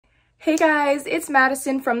Hey guys, it's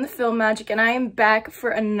Madison from the Film Magic and I am back for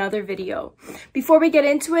another video. Before we get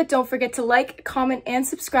into it, don't forget to like, comment, and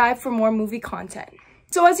subscribe for more movie content.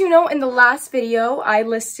 So as you know, in the last video, I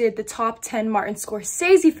listed the top 10 Martin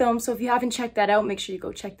Scorsese films, so if you haven't checked that out, make sure you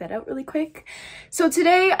go check that out really quick. So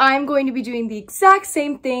today, I'm going to be doing the exact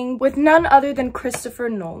same thing with none other than Christopher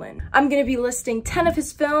Nolan. I'm going to be listing 10 of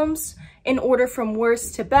his films in order from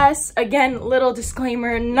worst to best. Again, little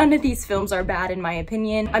disclaimer, none of these films are bad in my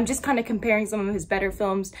opinion. I'm just kind of comparing some of his better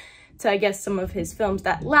films to, I guess, some of his films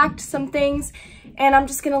that lacked some things. And I'm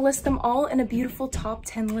just gonna list them all in a beautiful top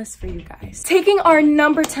 10 list for you guys. Taking our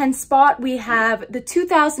number 10 spot, we have the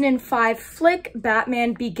 2005 flick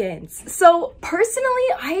Batman Begins. So personally,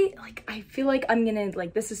 I feel like I'm gonna,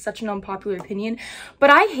 this is such an unpopular opinion, but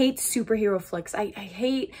I hate superhero flicks.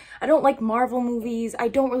 I don't like Marvel movies. I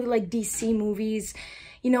don't really like DC movies.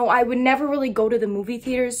 You know, I would never really go to the movie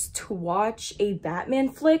theaters to watch a Batman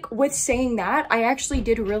flick. With saying that, I actually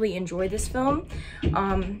did really enjoy this film.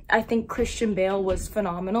 I think Christian Bale was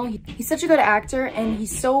phenomenal. He's such a good actor and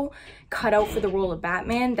he's so cut out for the role of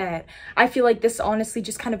Batman that I feel like this honestly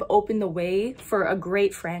just kind of opened the way for a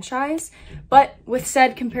great franchise. But with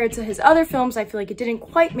said, compared to his other films, I feel like it didn't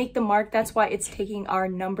quite make the mark. That's why it's taking our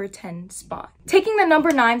number 10 spot. Taking the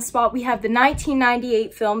number 9 spot, we have the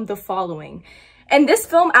 1998 film The Following. And this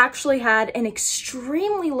film actually had an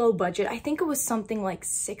extremely low budget. I think it was something like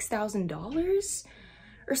 $6,000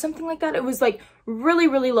 or something like that. It was like really,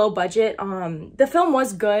 really low budget. The film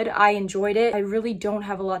was good. I enjoyed it. I really don't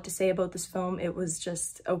have a lot to say about this film. It was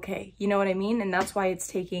just okay. You know what I mean? And that's why it's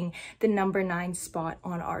taking the number 9 spot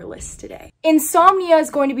on our list today. Insomnia is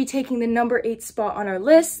going to be taking the number 8 spot on our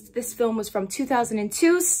list. This film was from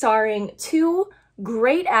 2002, starring two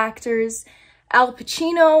great actors, Al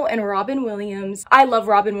Pacino and Robin Williams. I love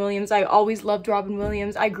Robin Williams. I always loved Robin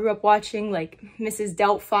Williams. I grew up watching like Mrs.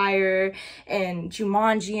 Doubtfire and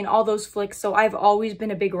Jumanji and all those flicks, so I've always been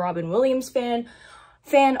a big Robin Williams fan.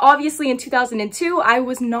 Obviously in 2002, I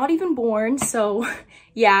was not even born, so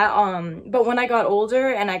yeah, but when I got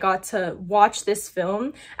older and I got to watch this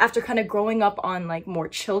film after kind of growing up on like more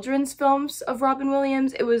children's films of Robin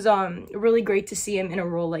Williams, it was really great to see him in a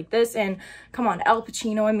role like this. And come on, Al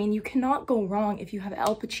Pacino, I mean, you cannot go wrong if you have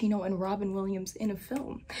Al Pacino and Robin Williams in a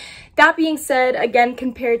film. That being said, again,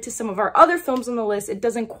 compared to some of our other films on the list, it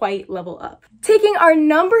doesn't quite level up. Taking our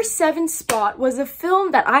number 7 spot was a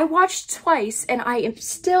film that I watched twice and I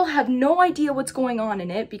still have no idea what's going on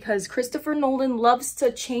in it because Christopher Nolan loves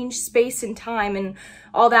to change space and time and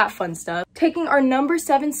all that fun stuff. Taking our number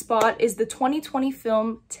 7 spot is the 2020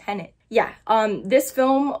 film Tenet. Yeah, this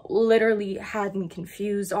film literally had me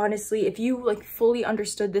confused, honestly. If you like fully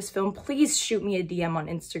understood this film, please shoot me a DM on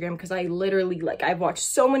Instagram because I literally, I've watched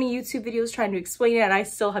so many YouTube videos trying to explain it and I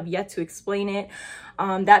still have yet to explain it.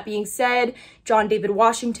 That being said, John David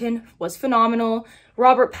Washington was phenomenal.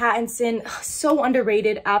 Robert Pattinson, so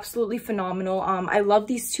underrated, absolutely phenomenal. I love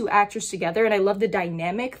these two actors together and I love the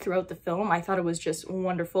dynamic throughout the film. I thought it was just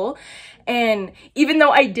wonderful. And even though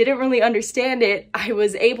I didn't really understand it, I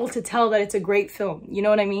was able to tell that it's a great film. You know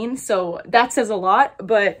what I mean? So that says a lot,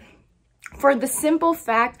 but for the simple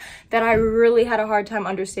fact that I really had a hard time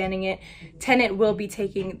understanding it, Tenet will be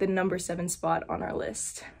taking the number 7 spot on our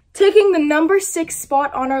list. Taking the number 6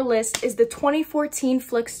 spot on our list is the 2014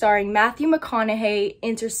 flick starring Matthew McConaughey,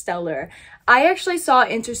 Interstellar. I actually saw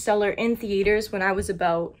Interstellar in theaters when I was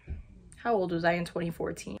about, how old was I in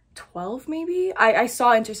 2014? 12 maybe? I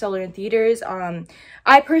saw Interstellar in theaters.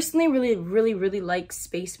 I personally really like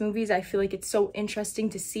space movies. I feel like it's so interesting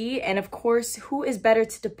to see, and of course, who is better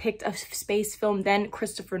to depict a space film than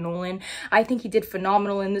Christopher Nolan? I think he did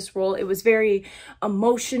phenomenal in this role. It was very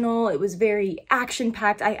emotional, it was very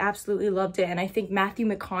action-packed. I absolutely loved it, and I think Matthew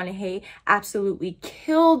McConaughey absolutely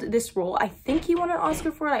killed this role. I think he won an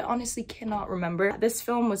Oscar for it. I honestly cannot remember. This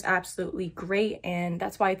film was absolutely great, and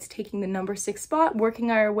that's why it's taking the number 6 spot,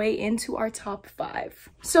 working our way into our top 5.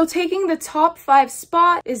 So taking the top 5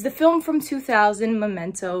 spot is the film from 2000,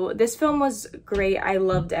 Memento. This film was great. I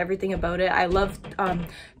loved everything about it. I loved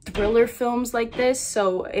thriller films like this,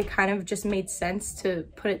 so it kind of just made sense to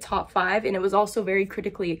put it top 5, and it was also very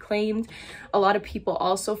critically acclaimed. A lot of people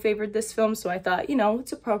also favored this film, so I thought, you know,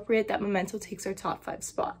 it's appropriate that Memento takes our top 5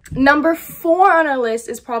 spot. Number 4 on our list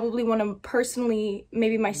is probably one of, personally,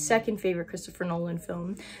 maybe my second favorite Christopher Nolan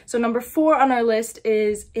film. So number 4 on our list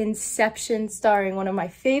is Inception, starring one of my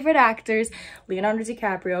favorite actors, Leonardo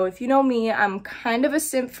DiCaprio. If you know me, I'm kind of a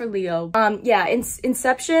simp for Leo. Yeah,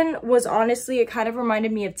 Inception was honestly, it kind of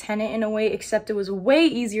reminded me of of Tenet in a way, except it was way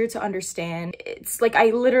easier to understand. It's like,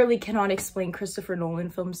 I literally cannot explain Christopher Nolan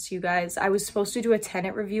films to you guys. I was supposed to do a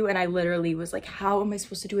Tenet review and I literally was like, how am I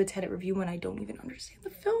supposed to do a Tenet review when I don't even understand the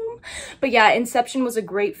film? But yeah, Inception was a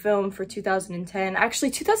great film for 2010.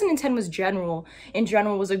 Actually, 2010 was in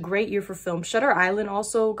general was a great year for film. Shutter Island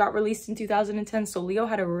also got released in 2010, so Leo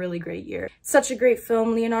had a really great year. Such a great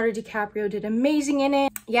film. Leonardo DiCaprio did amazing in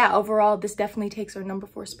it. Yeah, overall, this definitely takes our number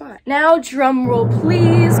 4 spot. Now, drum roll,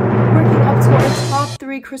 please. Working up to our top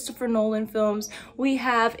 3 Christopher Nolan films, we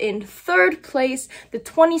have in 3rd place the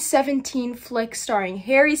 2017 flick starring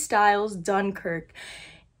Harry Styles, Dunkirk.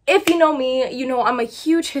 If you know me, you know I'm a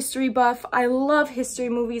huge history buff. I love history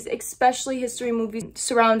movies, especially history movies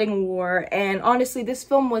surrounding war. And honestly, this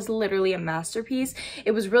film was literally a masterpiece.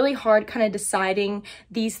 It was really hard kind of deciding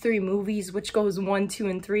these 3 movies, which goes 1, 2,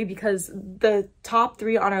 and 3, because the top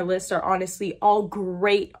 3 on our list are honestly all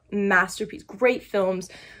great masterpieces, great films.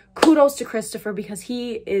 Kudos to Christopher because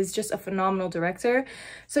he is just a phenomenal director.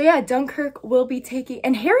 So yeah, Dunkirk will be taking,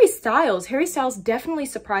 and Harry Styles definitely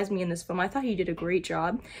surprised me in this film. I thought he did a great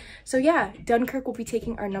job. So yeah, Dunkirk will be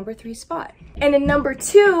taking our number 3 spot. And in number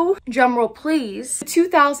 2, drumroll please,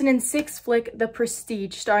 2006 flick The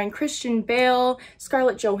Prestige, starring Christian Bale,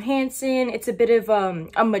 Scarlett Johansson. It's a bit of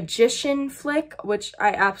a magician flick, which I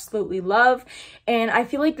absolutely love. And I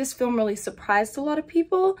feel like this film really surprised a lot of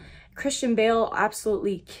people. Christian Bale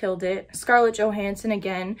absolutely killed it. Scarlett Johansson,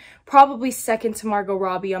 again, probably second to Margot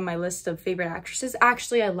Robbie on my list of favorite actresses.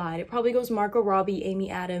 Actually, I lied. It probably goes Margot Robbie, Amy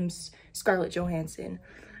Adams, Scarlett Johansson.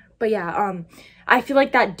 But yeah, I feel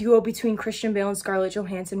like that duo between Christian Bale and Scarlett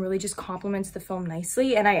Johansson really just complements the film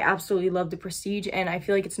nicely. And I absolutely love The Prestige. And I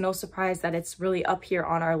feel like it's no surprise that it's really up here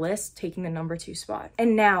on our list, taking the number 2 spot.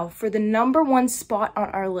 And now for the number 1 spot on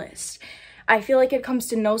our list. I feel like it comes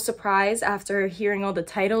to no surprise after hearing all the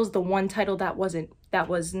titles. The one title that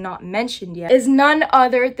was not mentioned yet is none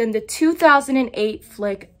other than the 2008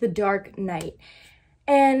 flick The Dark Knight.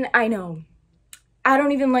 And I know, I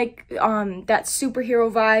don't even like that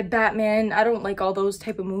superhero vibe, Batman. I don't like all those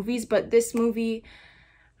type of movies, but this movie,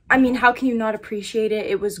 I mean, how can you not appreciate it?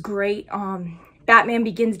 It was great. Batman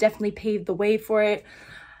Begins definitely paved the way for it.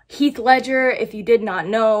 Heath Ledger, if you did not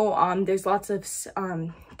know, there's lots of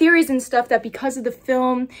theories and stuff that because of the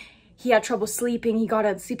film, he had trouble sleeping. He got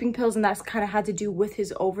on sleeping pills, and that's kind of had to do with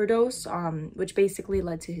his overdose, which basically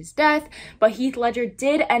led to his death. But Heath Ledger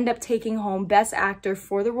did end up taking home Best Actor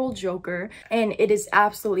for the role Joker, and it is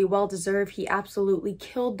absolutely well deserved. He absolutely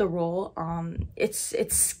killed the role. It's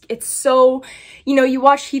so, you know, you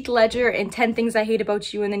watch Heath Ledger in 10 Things I Hate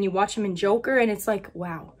About You, and then you watch him in Joker, and it's like,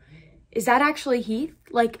 wow. Is that actually Heath?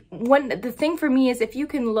 Like, the thing for me is if you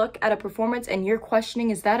can look at a performance and you're questioning,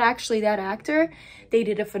 is that actually that actor? They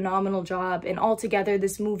did a phenomenal job. And altogether,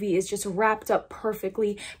 this movie is just wrapped up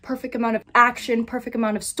perfectly. Perfect amount of action, perfect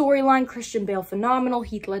amount of storyline. Christian Bale, phenomenal.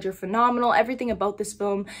 Heath Ledger, phenomenal. Everything about this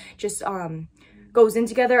film just, goes in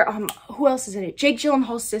together. Who else is in it? Jake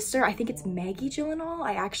Gyllenhaal's sister. I think it's Maggie Gyllenhaal.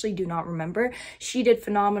 I actually do not remember. She did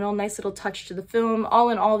phenomenal. Nice little touch to the film. All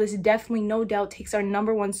in all, this definitely, no doubt, takes our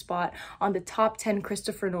number 1 spot on the top 10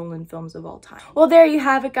 Christopher Nolan films of all time. Well, there you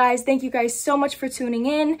have it, guys. Thank you guys so much for tuning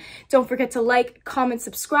in. Don't forget to like, comment,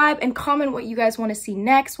 subscribe, and comment what you guys want to see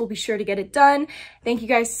next. We'll be sure to get it done. Thank you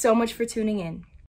guys so much for tuning in.